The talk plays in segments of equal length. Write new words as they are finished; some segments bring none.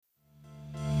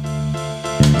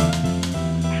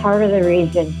Part of the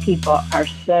reason people are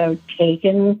so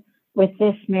taken with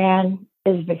this man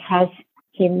is because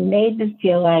he made them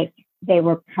feel like they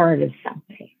were part of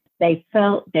something. They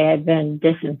felt they had been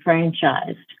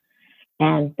disenfranchised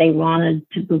and they wanted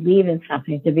to believe in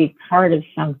something, to be part of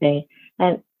something.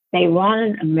 And they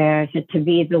wanted America to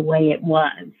be the way it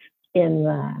was in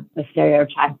the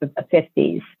stereotype of the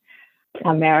 50s.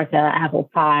 America, apple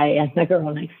pie, and the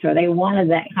girl next door. They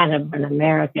wanted that kind of an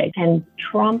America. And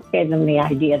Trump gave them the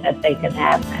idea that they could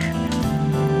have that.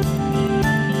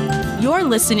 You're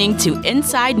listening to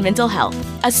Inside Mental Health,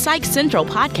 a Psych Central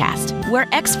podcast where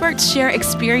experts share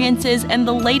experiences and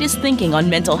the latest thinking on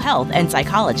mental health and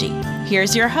psychology.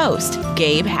 Here's your host,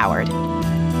 Gabe Howard.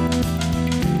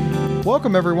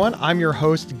 Welcome, everyone. I'm your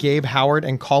host, Gabe Howard,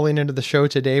 and calling into the show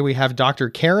today, we have Dr.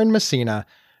 Karen Messina.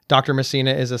 Dr.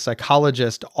 Messina is a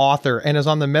psychologist, author, and is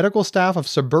on the medical staff of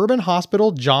Suburban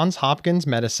Hospital, Johns Hopkins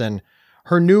Medicine.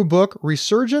 Her new book,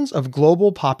 Resurgence of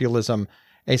Global Populism,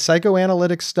 a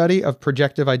psychoanalytic study of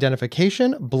projective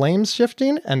identification, blame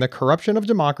shifting, and the corruption of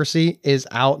democracy, is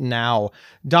out now.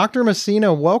 Dr.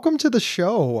 Messina, welcome to the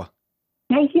show.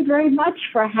 Thank you very much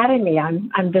for having me.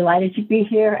 I'm delighted to be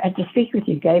here and to speak with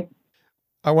you, Gabe.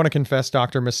 I want to confess,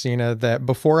 Dr. Messina, that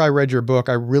before I read your book,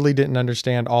 I really didn't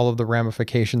understand all of the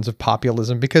ramifications of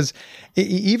populism because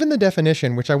even the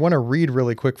definition, which I want to read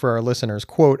really quick for our listeners,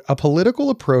 quote, a political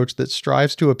approach that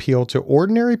strives to appeal to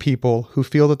ordinary people who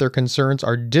feel that their concerns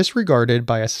are disregarded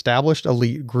by established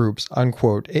elite groups,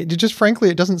 unquote. Frankly,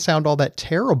 it doesn't sound all that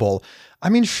terrible. I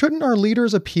mean, shouldn't our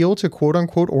leaders appeal to quote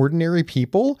unquote ordinary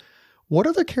people? What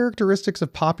are the characteristics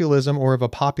of populism or of a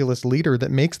populist leader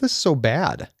that makes this so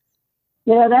bad?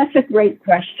 You know, that's a great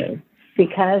question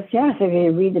because, yes, if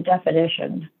you read the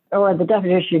definition or the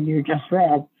definition you just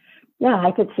read, yeah,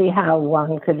 I could see how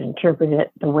one could interpret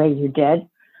it the way you did.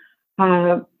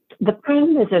 The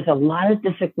problem is there's a lot of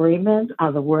disagreement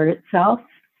on the word itself.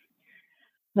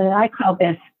 But I call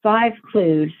this 5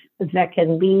 clues that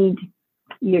can lead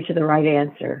you to the right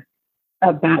answer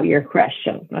about your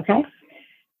question, okay?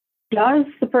 Does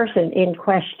the person in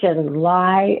question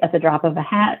lie at the drop of a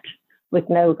hat with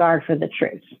no regard for the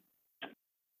truth?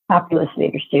 Populist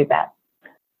leaders do that.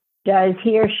 Does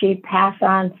he or she pass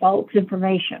on false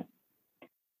information?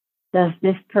 Does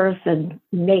this person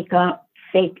make up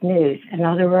fake news? In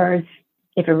other words,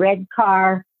 if a red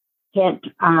car hit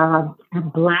a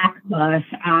black bus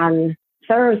on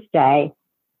Thursday,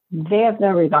 they have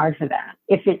no regard for that.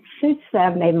 If it suits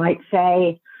them, they might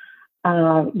say,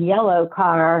 yellow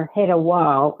car hit a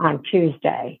wall on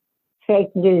Tuesday.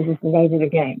 Fake news is the name of the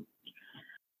game.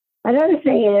 Another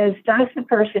thing is, does the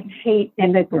person hate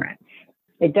immigrants?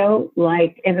 They don't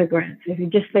like immigrants. If you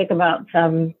just think about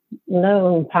some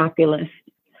known populist,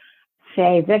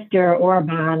 say Viktor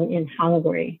Orban in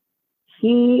Hungary,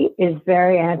 he is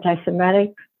very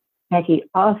anti-Semitic, and he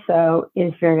also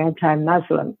is very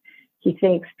anti-Muslim. He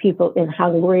thinks people in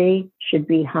Hungary should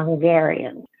be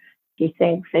Hungarians. He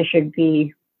thinks they should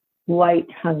be white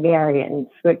Hungarians,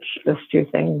 which those two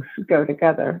things go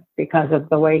together because of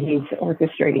the way he's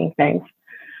orchestrating things.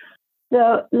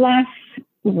 The last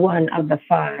one of the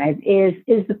 5 is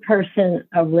the person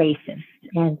a racist?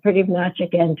 And pretty much,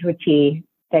 again, to a T,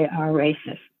 they are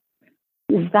racist.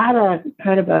 Is that a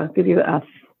kind of give you a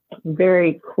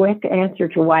very quick answer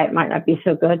to why it might not be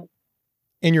so good?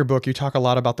 In your book, you talk a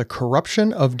lot about the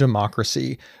corruption of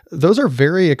democracy. Those are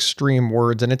very extreme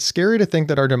words, and it's scary to think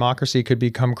that our democracy could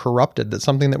become corrupted, that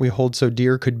something that we hold so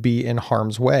dear could be in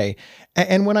harm's way.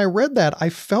 And when I read that,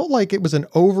 I felt like it was an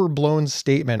overblown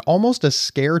statement, almost a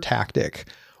scare tactic.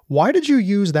 Why did you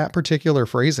use that particular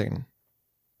phrasing?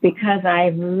 Because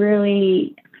I'm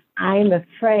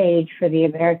afraid for the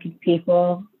American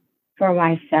people, for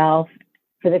myself,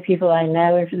 for the people I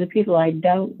know and for the people I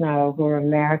don't know who are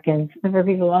Americans, and for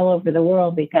people all over the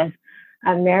world, because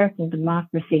American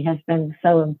democracy has been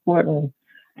so important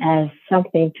as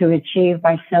something to achieve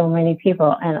by so many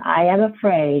people. And I am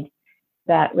afraid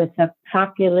that with the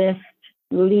populist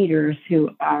leaders who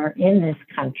are in this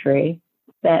country,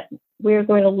 that we're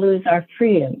going to lose our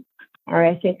freedom. Or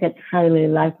I think it's highly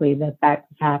likely that that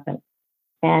could happen.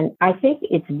 And I think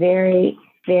it's very,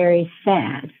 very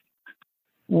sad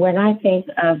when I think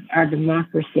of our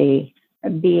democracy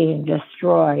being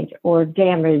destroyed or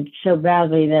damaged so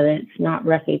badly that it's not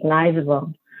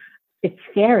recognizable. It's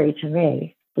scary to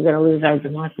me. We're going to lose our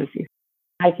democracy.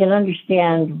 I can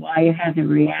understand why you had the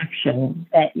reaction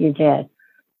that you did.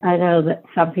 I know that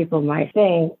some people might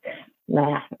think,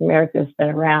 America's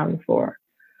been around for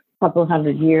a couple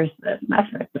hundred years, that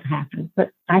nothing could happen.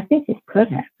 But I think it could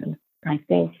happen. I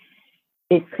think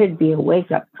it could be a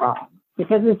wake-up call,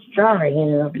 because it's jarring in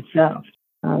and of itself.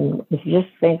 If you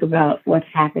just think about what's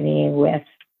happening with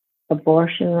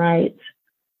abortion rights,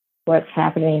 what's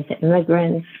happening to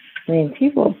immigrants, I mean,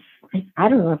 people, I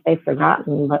don't know if they've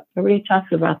forgotten, but everybody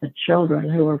talks about the children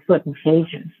who were put in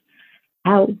cages.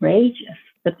 Outrageous.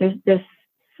 But there's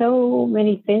so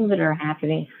many things that are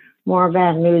happening, more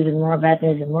bad news and more bad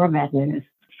news and more bad news.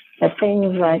 But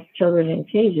things like children in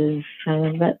cages,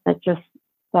 that just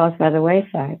falls by the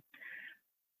wayside.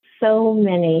 So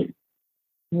many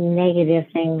negative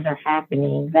things are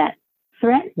happening that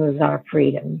threatens our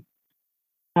freedom,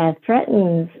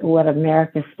 threatens what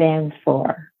America stands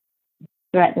for,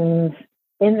 threatens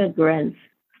immigrants.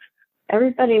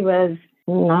 Everybody was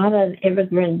not an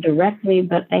immigrant directly,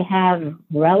 but they have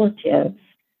relatives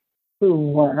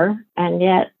who were, and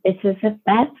yet it's as if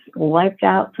that's wiped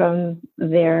out from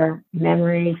their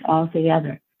memories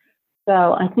altogether.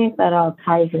 So I think that all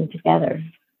ties in together.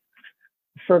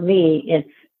 For me,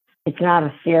 it's not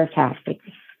a fear tactic,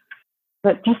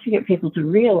 but just to get people to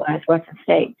realize what's at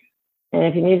stake. And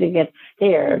if you need to get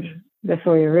scared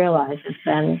before you realize it,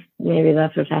 then maybe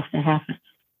that's what has to happen.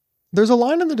 There's a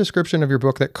line in the description of your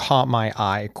book that caught my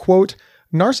eye. Quote,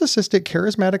 narcissistic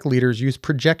charismatic leaders use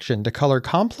projection to color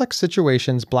complex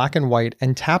situations black and white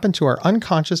and tap into our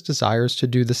unconscious desires to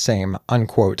do the same,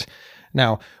 unquote.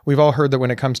 Now, we've all heard that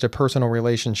when it comes to personal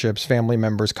relationships, family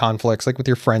members, conflicts, like with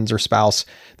your friends or spouse,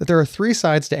 that there are three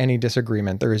sides to any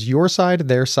disagreement. There is your side,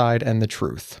 their side, and the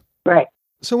truth. Right.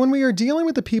 So when we are dealing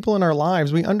with the people in our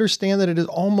lives, we understand that it is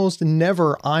almost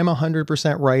never I'm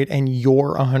 100% right and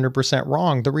you're 100%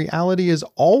 wrong. The reality is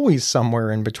always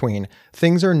somewhere in between.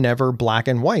 Things are never black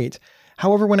and white.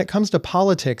 However, when it comes to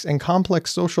politics and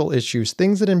complex social issues,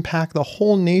 things that impact the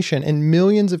whole nation and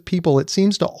millions of people, it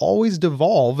seems to always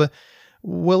devolve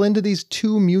into these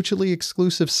two mutually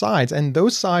exclusive sides. And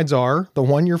those sides are the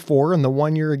one you're for and the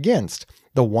one you're against.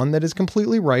 The one that is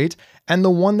completely right and the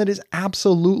one that is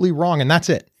absolutely wrong. And that's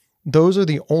it. Those are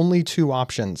the only two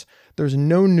options. There's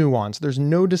no nuance. There's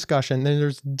no discussion.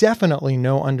 There's definitely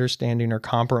no understanding or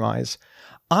compromise.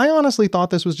 I honestly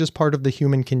thought this was just part of the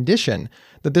human condition,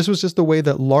 that this was just the way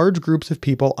that large groups of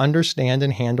people understand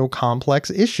and handle complex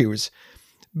issues.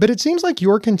 But it seems like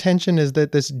your contention is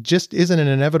that this just isn't an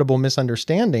inevitable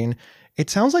misunderstanding. It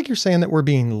sounds like you're saying that we're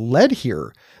being led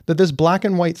here, that this black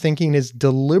and white thinking is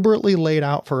deliberately laid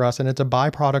out for us and it's a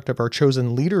byproduct of our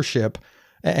chosen leadership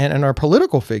and our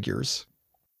political figures.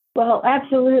 Well,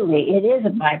 absolutely. It is a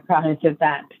byproduct of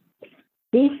that.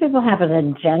 These people have an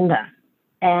agenda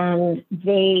and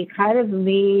they kind of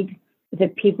lead the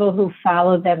people who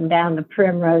follow them down the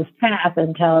primrose path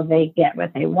until they get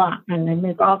what they want. And they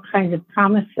make all kinds of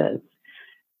promises.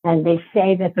 And they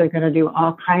say that they're going to do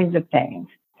all kinds of things.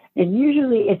 And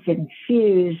usually it's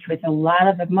infused with a lot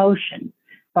of emotion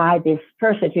by this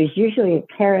person who's usually a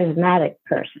charismatic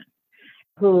person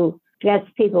who gets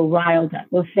people riled up.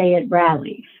 We'll say at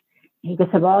rallies. He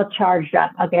gets them all charged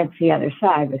up against the other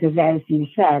side because, as you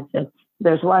said,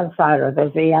 there's one side or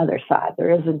there's the other side.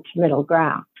 There isn't middle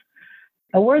ground.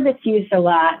 A word that's used a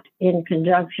lot in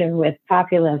conjunction with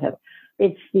populism,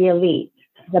 it's the elite.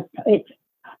 It's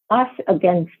us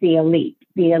against the elite.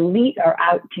 The elite are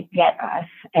out to get us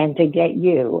and to get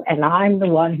you, and I'm the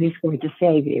one who's going to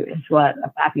save you, is what a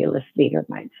populist leader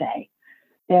might say.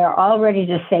 They're all ready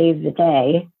to save the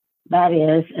day, that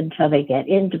is, until they get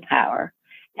into power,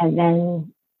 and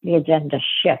then the agenda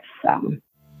shifts some.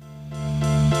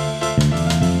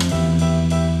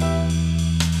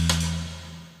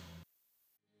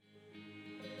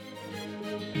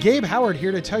 Gabe Howard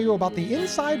here to tell you about the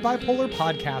Inside Bipolar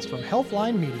podcast from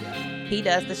Healthline Media. He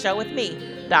does the show with me,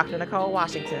 Dr. Nicole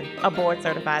Washington, a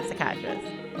board-certified psychiatrist.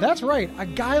 That's right. A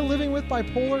guy living with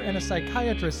bipolar and a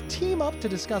psychiatrist team up to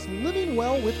discuss living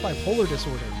well with bipolar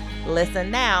disorder. Listen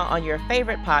now on your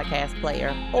favorite podcast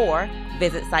player or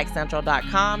visit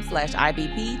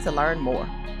psychcentral.com/IBP to learn more.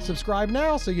 Subscribe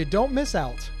now so you don't miss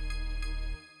out.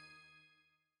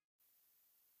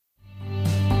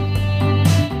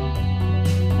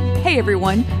 Hey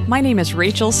everyone, my name is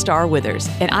Rachel Starr Withers,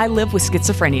 and I live with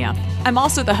schizophrenia. I'm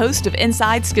also the host of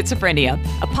Inside Schizophrenia,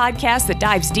 a podcast that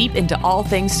dives deep into all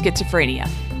things schizophrenia,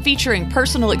 featuring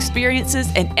personal experiences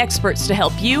and experts to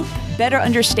help you better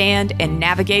understand and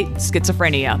navigate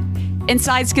schizophrenia.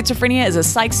 Inside Schizophrenia is a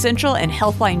Psych Central and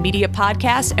Healthline Media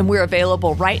podcast, and we're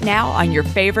available right now on your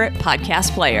favorite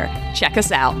podcast player. Check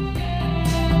us out.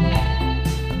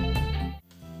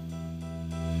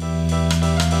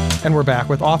 And we're back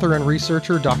with author and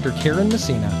researcher Dr. Karen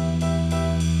Messina.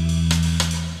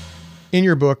 In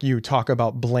your book, you talk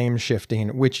about blame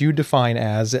shifting, which you define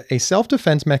as a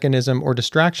self-defense mechanism or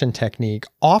distraction technique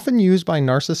often used by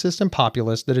narcissists and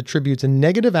populists that attributes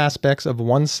negative aspects of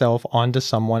oneself onto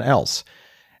someone else.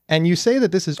 And you say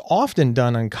that this is often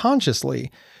done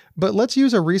unconsciously. But let's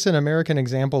use a recent American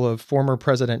example of former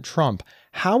President Trump.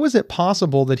 How is it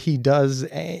possible that he does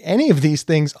any of these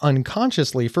things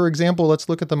unconsciously? For example, let's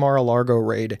look at the Mar-a-Lago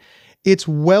raid. It's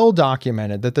well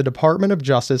documented that the Department of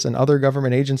Justice and other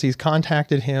government agencies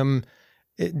contacted him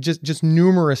just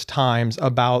numerous times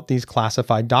about these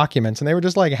classified documents. And they were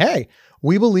just like, hey,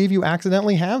 we believe you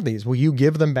accidentally have these. Will you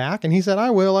give them back? And he said, I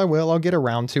will. I'll get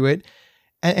around to it.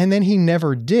 And then he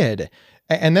never did.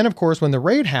 And then, of course, when the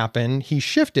raid happened, he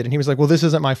shifted and he was like, well, this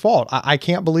isn't my fault. I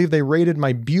can't believe they raided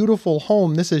my beautiful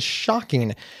home. This is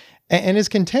shocking. And his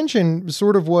contention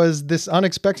sort of was this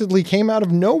unexpectedly came out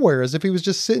of nowhere, as if he was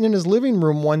just sitting in his living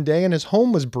room one day and his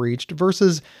home was breached,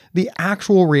 versus the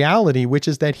actual reality, which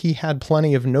is that he had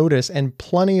plenty of notice and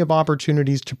plenty of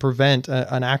opportunities to prevent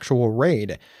an actual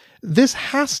raid. This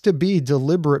has to be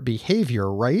deliberate behavior,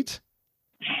 right?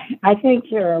 I think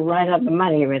you're right on the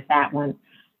money with that one.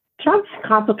 Trump's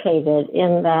complicated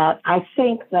in that I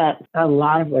think that a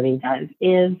lot of what he does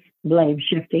is blame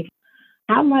shifting.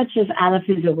 How much is out of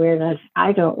his awareness?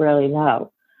 I don't really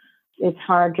know. It's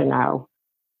hard to know.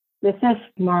 With this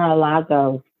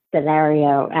Mar-a-Lago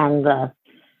scenario and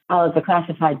all of the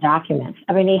classified documents,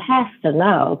 I mean, he has to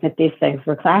know that these things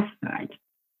were classified.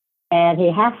 And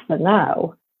he has to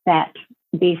know that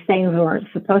these things weren't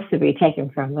supposed to be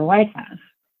taken from the White House,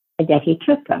 and yet he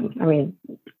took them. I mean,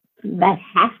 that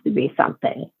has to be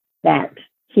something that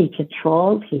he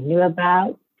controlled, he knew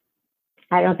about.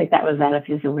 I don't think that was out of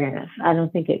his awareness. I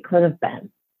don't think it could have been.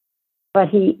 But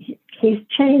he's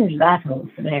changed that whole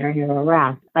scenario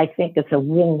around. I think it's a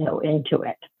window into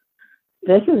it.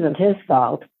 This isn't his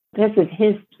fault. This is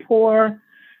his poor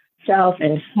self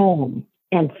and home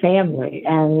and family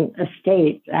and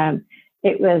estate.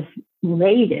 It was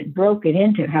raided, broken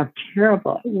into. How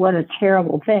terrible. What a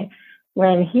terrible thing.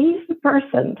 When he's the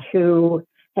person who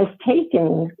has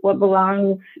taken what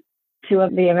belongs to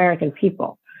the American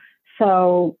people.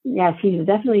 So, yes, he's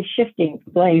definitely shifting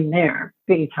blame there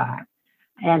big time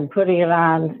and putting it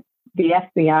on the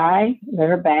FBI.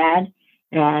 They're bad.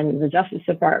 And the Justice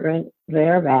Department,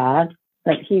 they're bad.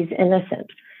 But he's innocent.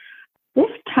 This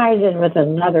ties in with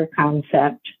another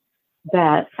concept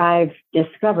that I've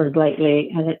discovered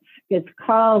lately, and it's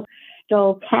called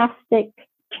stochastic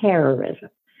terrorism.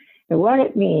 And what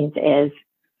it means is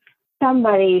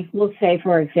somebody will say,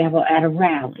 for example, at a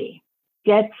rally,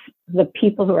 gets the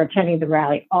people who are attending the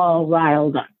rally all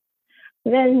riled up.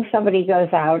 Then somebody goes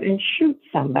out and shoots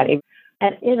somebody.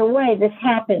 And in a way, this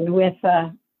happened with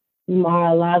the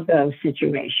Mar-a-Lago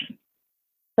situation.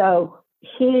 So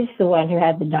he's the one who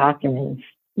had the documents.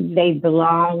 They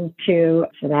belong to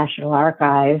the National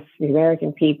Archives, the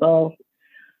American people.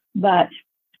 But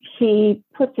he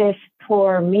put this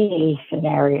poor me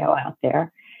scenario out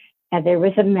there. And there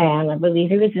was a man, I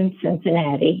believe he was in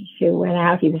Cincinnati, who went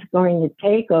out. He was going to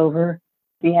take over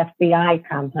the FBI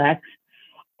complex.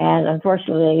 And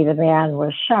unfortunately, the man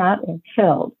was shot and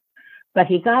killed. But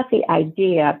he got the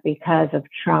idea because of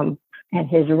Trump and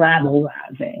his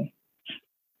rabble-rousing.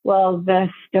 Well, the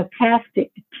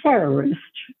stochastic terrorist,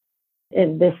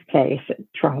 in this case,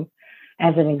 Trump,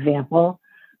 as an example,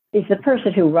 is the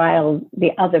person who riled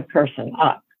the other person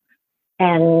up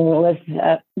and was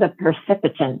the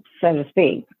precipitant, so to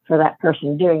speak, for that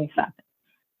person doing something.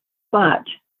 But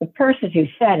the person who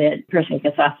said it, the person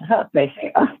gets off the hook. They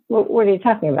say, oh, what are you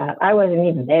talking about? I wasn't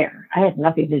even there. I had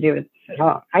nothing to do with this at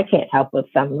all. I can't help what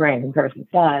some random person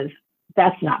does.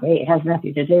 That's not me. It has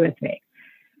nothing to do with me.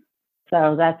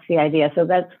 So that's the idea. So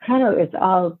that's kind of, it's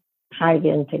all tied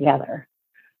in together.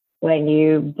 When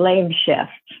you blame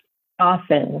shift,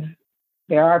 often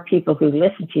there are people who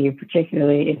listen to you,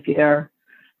 particularly if you're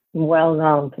a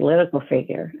well-known political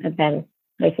figure, and then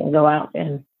they can go out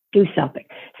and do something.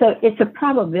 So it's a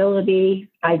probability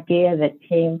idea that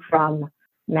came from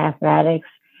mathematics.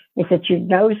 Is that you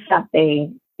know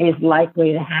something is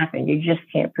likely to happen. You just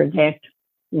can't predict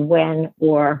when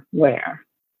or where.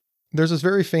 There's this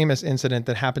very famous incident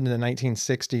that happened in the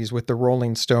 1960s with the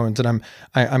Rolling Stones, and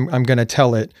I'm going to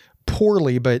tell it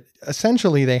poorly, but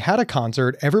essentially they had a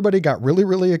concert. Everybody got really,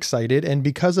 really excited. And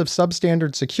because of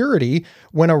substandard security,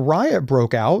 when a riot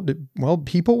broke out, well,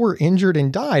 people were injured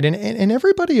and died. And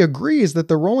everybody agrees that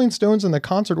the Rolling Stones and the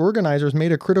concert organizers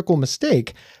made a critical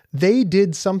mistake. They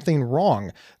did something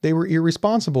wrong. They were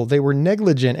irresponsible. They were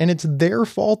negligent. And it's their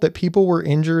fault that people were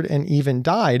injured and even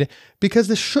died, because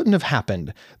this shouldn't have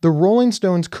happened. The Rolling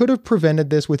Stones could have prevented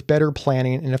this with better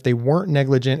planning. And if they weren't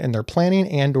negligent in their planning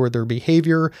and or their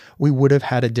behavior, we would have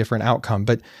had a different outcome.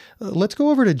 But let's go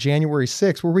over to January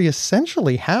 6th, where we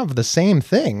essentially have the same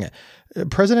thing.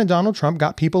 President Donald Trump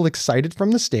got people excited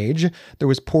from the stage. There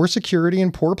was poor security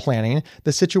and poor planning.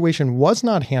 The situation was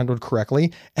not handled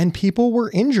correctly, and people were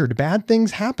injured. Bad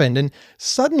things happened. And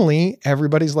suddenly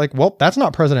everybody's like, well, that's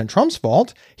not President Trump's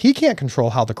fault. He can't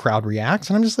control how the crowd reacts.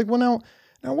 And I'm just like, well,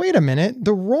 now wait a minute.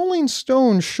 The Rolling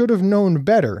Stones should have known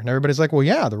better. And everybody's like, well,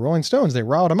 yeah, the Rolling Stones, they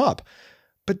riled him up.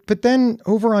 But then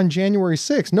over on January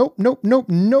 6th, nope,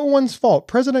 no one's fault.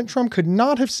 President Trump could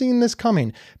not have seen this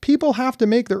coming. People have to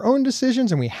make their own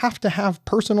decisions, and we have to have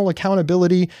personal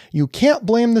accountability. You can't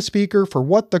blame the speaker for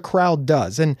what the crowd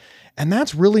does. And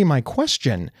that's really my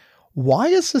question. Why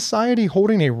is society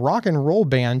holding a rock and roll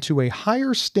band to a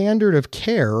higher standard of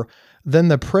care than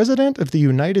the President of the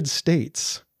United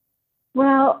States?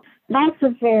 Well, that's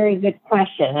a very good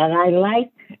question. And I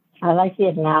like the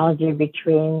analogy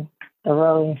between the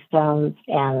Rolling Stones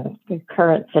and the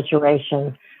current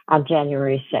situation on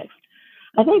January 6th.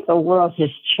 I think the world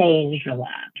has changed a lot,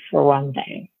 for one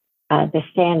thing. Our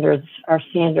standards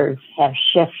have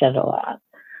shifted a lot.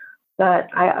 But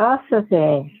I also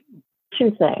think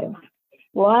two things.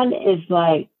 One is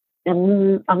like,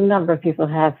 and a number of people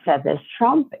have said this,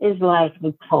 Trump is like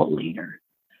the cult leader.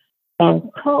 And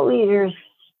cult leaders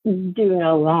do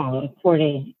no wrong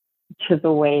according to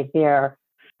the way their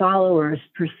followers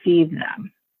perceive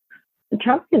them.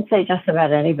 Trump can say just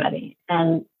about anybody,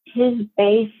 and his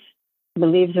base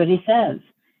believes what he says.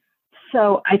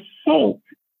 So I think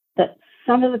that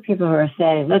some of the people who are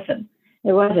saying, listen,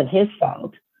 it wasn't his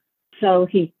fault, so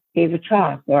he gave a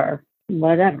talk or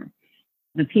whatever.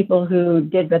 The people who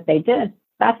did what they did,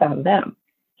 that's on them.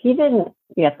 He didn't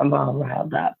get them all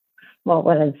riled up. Well,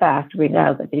 when in fact, we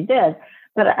know that he did.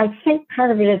 But I think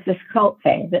part of it is this cult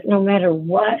thing, that no matter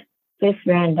what this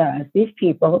man does, these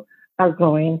people are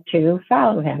going to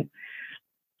follow him.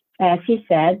 As he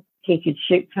said, he could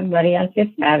shoot somebody on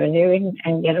Fifth Avenue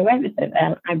and get away with it.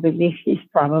 And I believe he's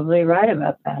probably right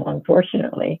about that,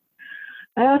 unfortunately.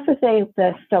 I also think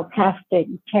the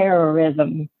stochastic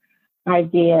terrorism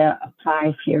idea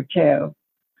applies here too.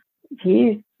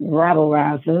 He rabble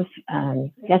rouses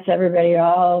and gets everybody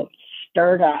all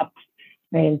stirred up.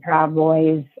 I mean, Proud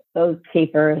Boys, Oath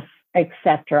Keepers,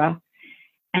 etc.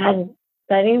 And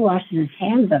then he washes his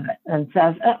hands of it and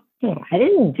says, I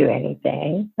didn't do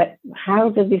anything. But how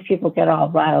did these people get all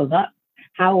riled up?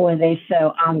 How were they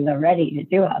so on the ready to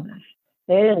do all this?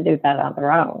 They didn't do that on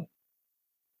their own.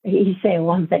 He's saying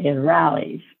one thing in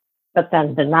rallies, but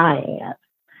then denying it.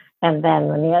 And then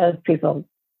when the other people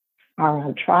are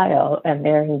on trial and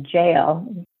they're in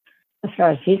jail, as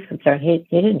far as he's concerned, he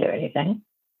didn't do anything.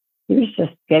 He was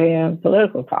just giving them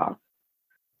political talk.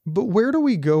 But where do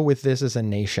we go with this as a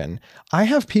nation? I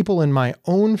have people in my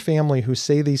own family who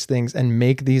say these things and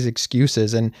make these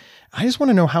excuses. And I just want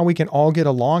to know how we can all get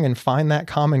along and find that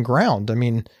common ground. I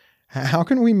mean, how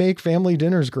can we make family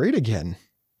dinners great again?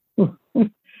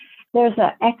 There's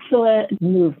an excellent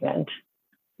movement.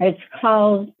 It's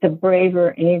called the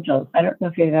Braver Angels. I don't know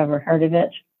if you've ever heard of it.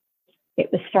 It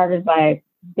was started by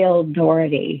Bill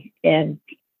Doherty in,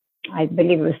 I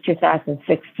believe it was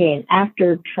 2016,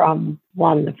 after Trump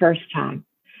won the first time.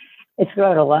 It's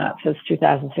grown a lot since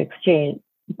 2016.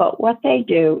 But what they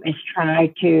do is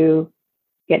try to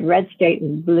get red state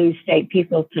and blue state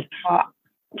people to talk,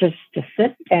 just to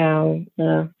sit down,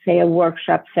 say a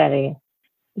workshop setting,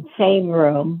 same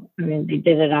room. I mean, they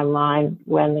did it online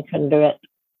when they couldn't do it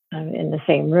in the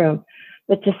same room,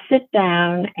 but to sit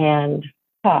down and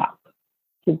talk,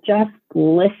 to just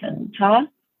listen, talk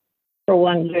for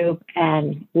one group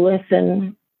and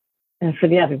listen for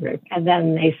the other group. And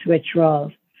then they switch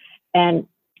roles. And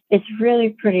it's really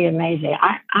pretty amazing.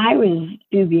 I was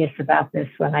dubious about this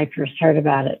when I first heard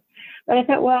about it. But I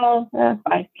thought, well,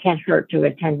 I can't hurt to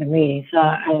attend the meeting. So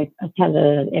I attended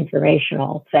an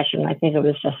informational session. I think it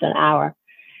was just an hour.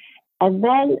 And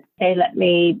then they let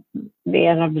me be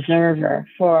an observer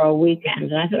for a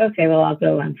weekend. And I said, okay, well, I'll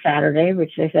go on Saturday,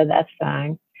 which they said, that's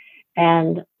fine.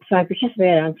 And so I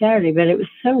participated on Saturday, but it was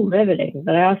so riveting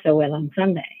that I also went on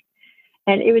Sunday.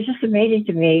 And it was just amazing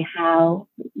to me how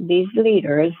these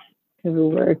leaders who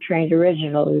were trained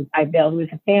originally by Bill, who was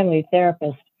a family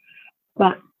therapist,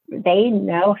 but they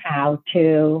know how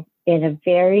to, in a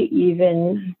very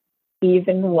even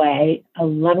way, a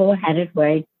level-headed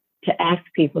way, to ask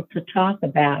people to talk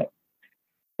about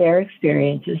their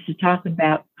experiences, to talk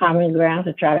about common ground,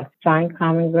 to try to find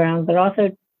common ground, but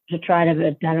also to try to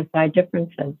identify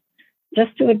differences,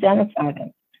 just to identify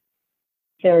them.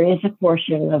 There is a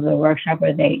portion of the workshop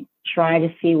where they try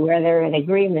to see where they're in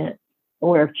agreement,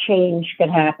 where change could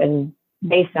happen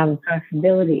based on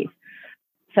possibilities.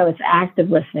 So it's active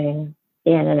listening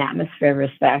in an atmosphere of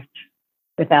respect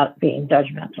without being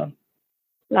judgmental.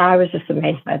 I was just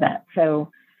amazed by that.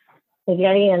 So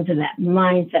getting into that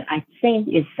mindset, I think,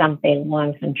 is something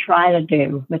one can try to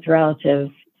do with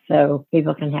relatives so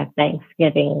people can have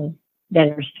Thanksgiving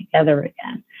dinners together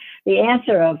again. The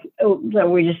answer of, oh, no,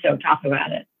 we just don't talk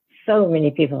about it. So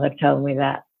many people have told me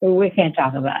that. We can't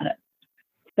talk about it.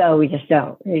 So we just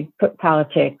don't. We put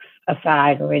politics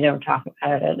aside and we don't talk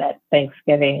about it at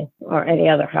Thanksgiving or any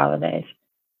other holidays.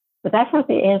 But that's not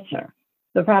the answer.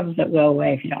 The problems don't go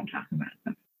away if you don't talk about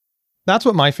them. That's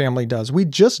what my family does. We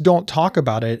just don't talk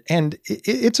about it. And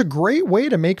it's a great way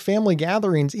to make family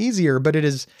gatherings easier, but it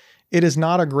is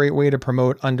not a great way to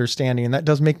promote understanding. And that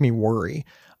does make me worry.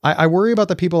 I worry about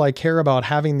the people I care about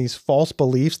having these false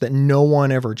beliefs that no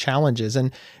one ever challenges.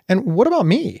 And what about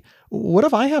me? What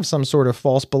if I have some sort of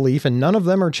false belief and none of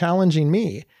them are challenging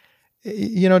me?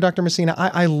 You know, Dr. Messina,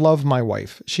 I love my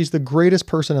wife. She's the greatest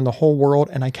person in the whole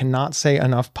world, and I cannot say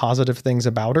enough positive things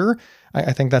about her.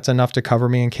 I think that's enough to cover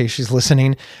me in case she's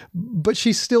listening. But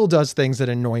she still does things that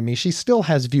annoy me. She still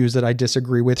has views that I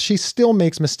disagree with. She still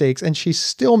makes mistakes, and she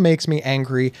still makes me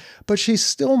angry. But she's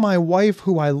still my wife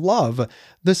who I love,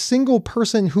 the single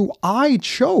person who I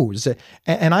chose.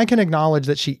 And I can acknowledge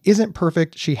that she isn't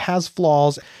perfect. She has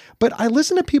flaws. But I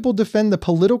listen to people defend the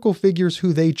political figures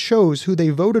who they chose, who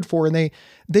they voted for, and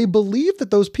they believe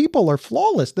that those people are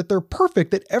flawless, that they're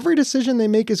perfect, that every decision they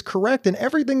make is correct, and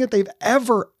everything that they've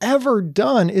ever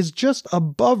done is just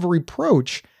above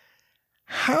reproach.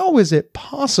 How is it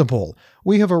possible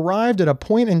we have arrived at a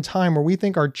point in time where we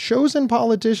think our chosen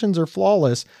politicians are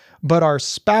flawless, but our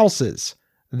spouses,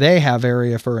 they have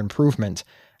area for improvement?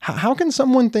 How can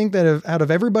someone think that out of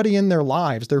everybody in their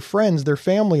lives, their friends, their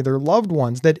family, their loved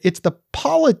ones, that it's the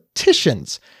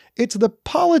politicians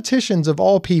of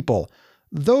all people,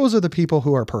 those are the people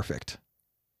who are perfect?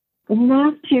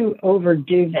 Not to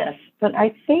overdo this, but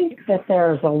I think that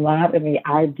there's a lot in the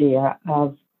idea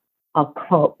of a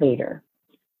cult leader.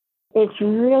 It's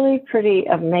really pretty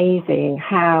amazing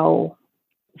how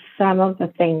some of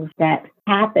the things that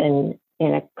happen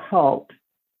in a cult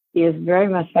is very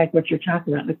much like what you're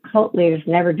talking about. The cult leaders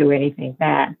never do anything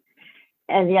bad,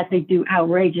 and yet they do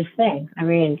outrageous things. I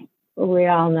mean, we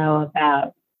all know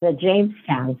about the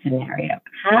Jamestown scenario.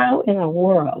 How in the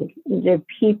world do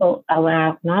people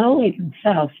allow not only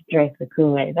themselves to drink the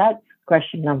Kool-Aid? That's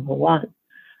question number one.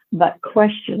 But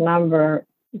question number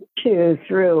 2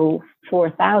 through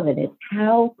 4,000 is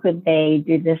how could they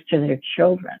do this to their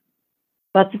children?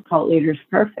 But the cult leader's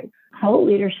perfect. Cult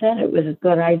leader said it was a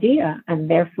good idea, and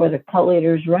therefore the cult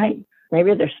leader's right.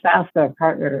 Maybe their spouse or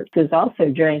partner who's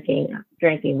also drinking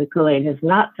the Kool-Aid is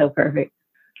not so perfect.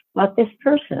 But this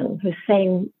person who's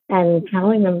saying and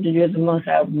telling them to do the most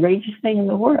outrageous thing in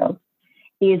the world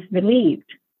is believed.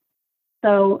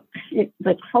 So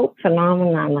the cult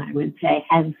phenomenon, I would say,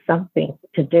 has something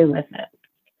to do with it.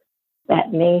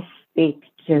 That may speak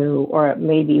to, or it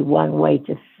may be one way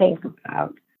to think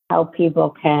about how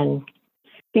people can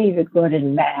see the good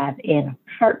and bad in a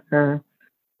partner,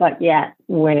 but yet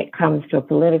when it comes to a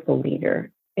political leader,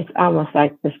 it's almost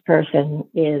like this person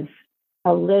is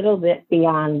a little bit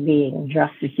beyond being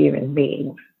just a human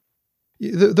being.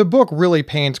 The book really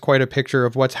paints quite a picture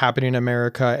of what's happening in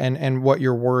America and what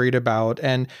you're worried about.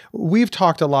 And we've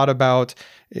talked a lot about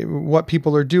what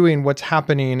people are doing, what's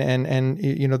happening, and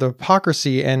you know, the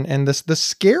hypocrisy and the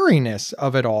scariness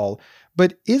of it all.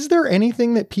 But is there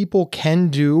anything that people can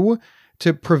do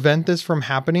to prevent this from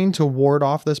happening, to ward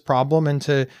off this problem, and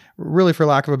to really, for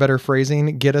lack of a better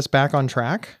phrasing, get us back on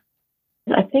track?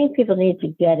 I think people need to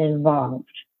get involved.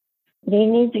 They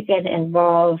need to get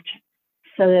involved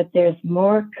so that there's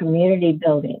more community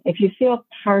building. If you feel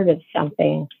part of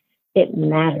something, it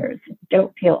matters.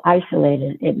 Don't feel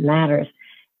isolated, it matters.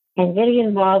 And getting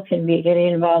involved can be getting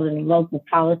involved in local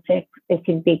politics. It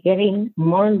can be getting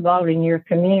more involved in your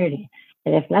community.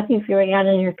 And if nothing's going on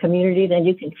in your community, then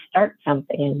you can start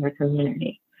something in your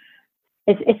community.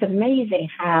 It's amazing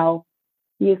how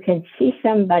you can see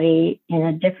somebody in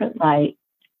a different light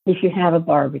if you have a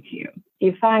barbecue.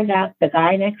 You find out the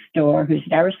guy next door who's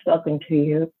never spoken to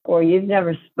you or you've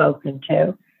never spoken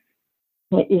to.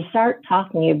 You start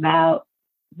talking about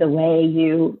the way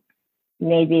you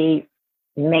maybe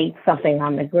made something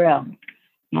on the grill.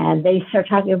 And they start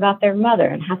talking about their mother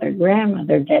and how their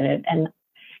grandmother did it. And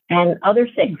And other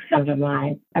things come to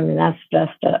mind. I mean, that's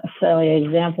just a silly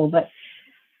example, but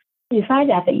you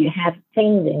find out that you have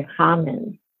things in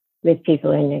common with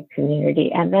people in your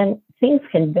community, and then things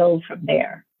can build from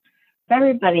there. If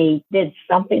everybody did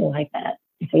something like that,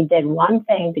 if they did one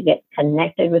thing to get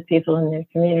connected with people in their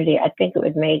community, I think it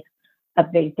would make a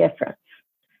big difference.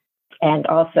 And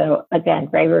also, again,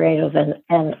 Braver Angels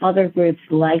and other groups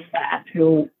like that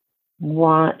who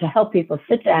want to help people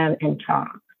sit down and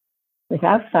talk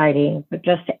without fighting, but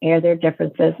just to air their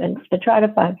differences and to try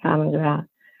to find common ground.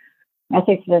 I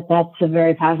think that that's a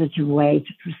very positive way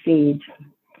to proceed.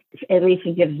 At least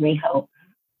it gives me hope.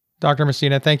 Dr.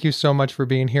 Messina, thank you so much for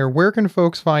being here. Where can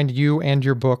folks find you and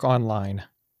your book online?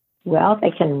 Well,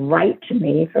 they can write to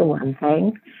me, for one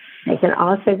thing. They can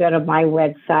also go to my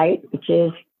website, which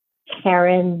is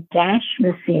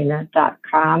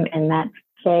Karen-Messina.com, and that's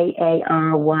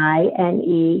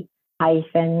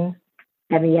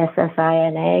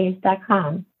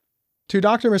KARYNE-MESSINA.com. To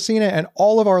Dr. Messina and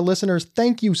all of our listeners,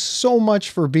 thank you so much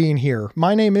for being here.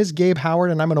 My name is Gabe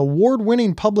Howard, and I'm an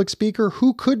award-winning public speaker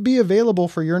who could be available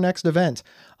for your next event.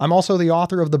 I'm also the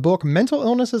author of the book Mental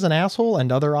Illness is an Asshole and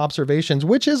Other Observations,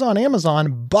 which is on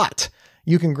Amazon, but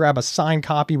you can grab a signed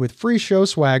copy with free show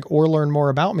swag or learn more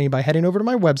about me by heading over to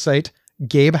my website,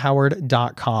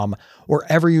 GabeHoward.com.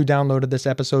 Wherever you downloaded this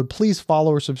episode, please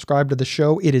follow or subscribe to the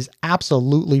show. It is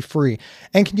absolutely free.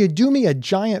 And can you do me a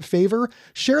giant favor?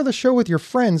 Share the show with your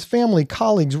friends, family,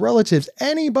 colleagues, relatives,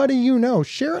 anybody you know.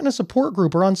 Share it in a support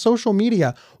group or on social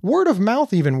media. Word of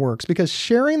mouth even works, because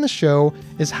sharing the show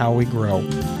is how we grow.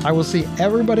 I will see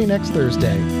everybody next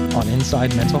Thursday on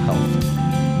Inside Mental Health.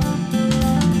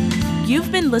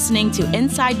 You've been listening to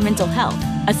Inside Mental Health,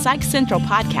 a Psych Central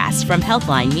podcast from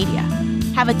Healthline Media.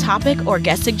 Have a topic or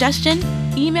guest suggestion?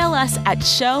 Email us at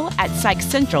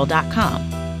show@psychcentral.com.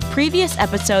 Previous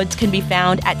episodes can be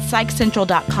found at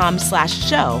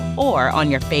psychcentral.com/show or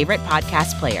on your favorite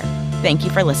podcast player. Thank you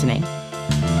for listening.